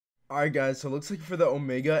Alright guys, so it looks like for the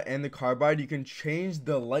Omega and the Carbide, you can change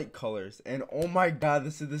the light colors. And oh my god,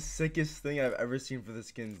 this is the sickest thing I've ever seen for the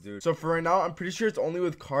skins, dude. So for right now, I'm pretty sure it's only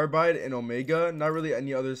with Carbide and Omega, not really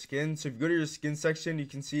any other skin. So if you go to your skin section, you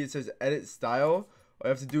can see it says edit style. All you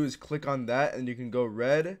have to do is click on that and you can go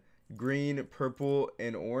red, green, purple,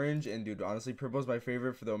 and orange. And dude, honestly, purple is my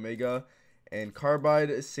favorite for the Omega. And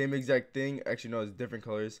Carbide, same exact thing. Actually, no, it's different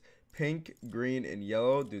colors. Pink, green, and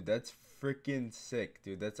yellow. Dude, that's freaking sick,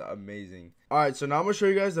 dude. That's amazing. Alright, so now I'm gonna show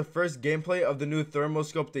you guys the first gameplay of the new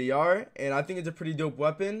thermoscope AR, and I think it's a pretty dope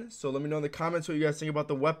weapon. So let me know in the comments what you guys think about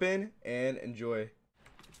the weapon, and enjoy.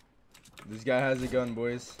 This guy has a gun,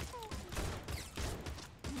 boys.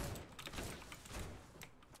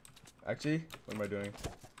 Actually, what am I doing?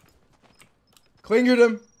 Clingered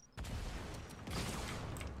him.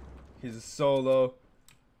 He's a solo.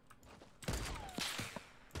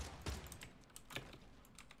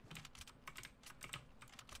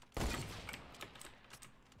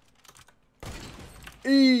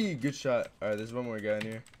 Eee, good shot. Alright, there's one more guy in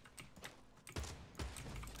here.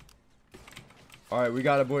 Alright, we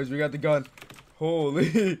got it, boys. We got the gun.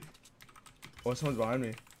 Holy. Oh, someone's behind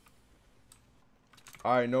me.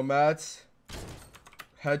 Alright, no mats.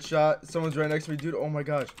 Headshot. Someone's right next to me. Dude, oh my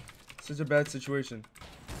gosh. Such a bad situation.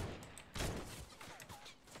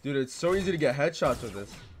 Dude, it's so easy to get headshots with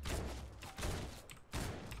this.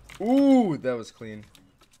 Ooh, that was clean.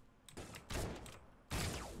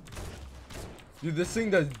 Dude, this thing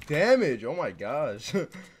does damage. Oh my gosh.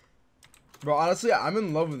 Bro, honestly, I'm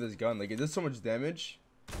in love with this gun. Like, it does so much damage.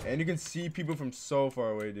 And you can see people from so far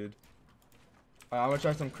away, dude. Alright, I'm gonna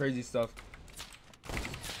try some crazy stuff.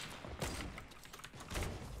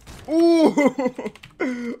 Ooh!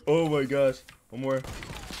 Oh my gosh. One more.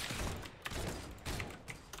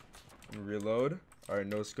 Reload. Alright,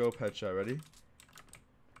 no scope. Headshot. Ready?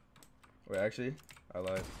 Wait, actually, I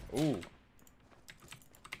lied. Ooh.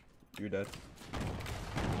 You're dead.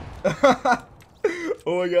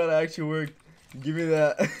 Oh my god, it actually worked. Give me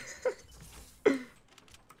that.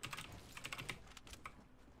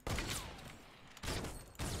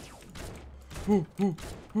 Ooh, ooh,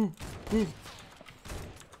 ooh, ooh.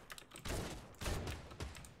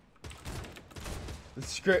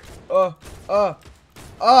 This is great. Oh,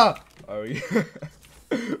 we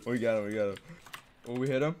we got him, we got him. Oh, we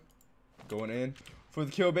hit him. Going in for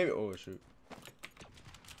the kill, baby. Oh, shoot.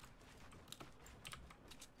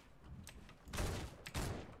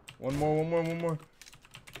 One more.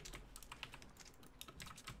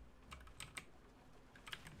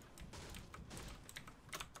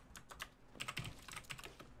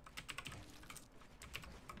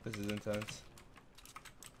 This is intense.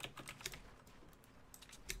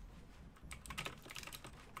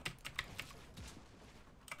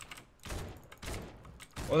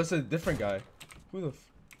 Oh, that's a different guy. Who the f—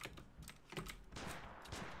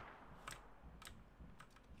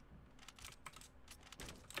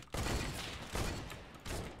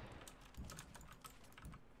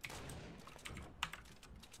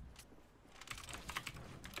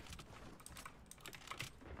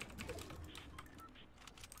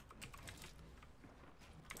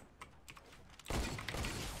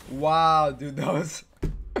 Wow, dude, that was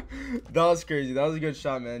that was crazy. That was a good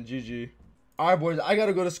shot, man. GG. Alright, boys, I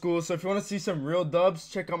gotta go to school, so if you want to see some real dubs,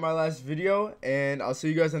 check out my last video, and I'll see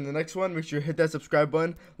you guys in the next one. Make sure you hit that subscribe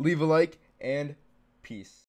button, leave a like, and peace.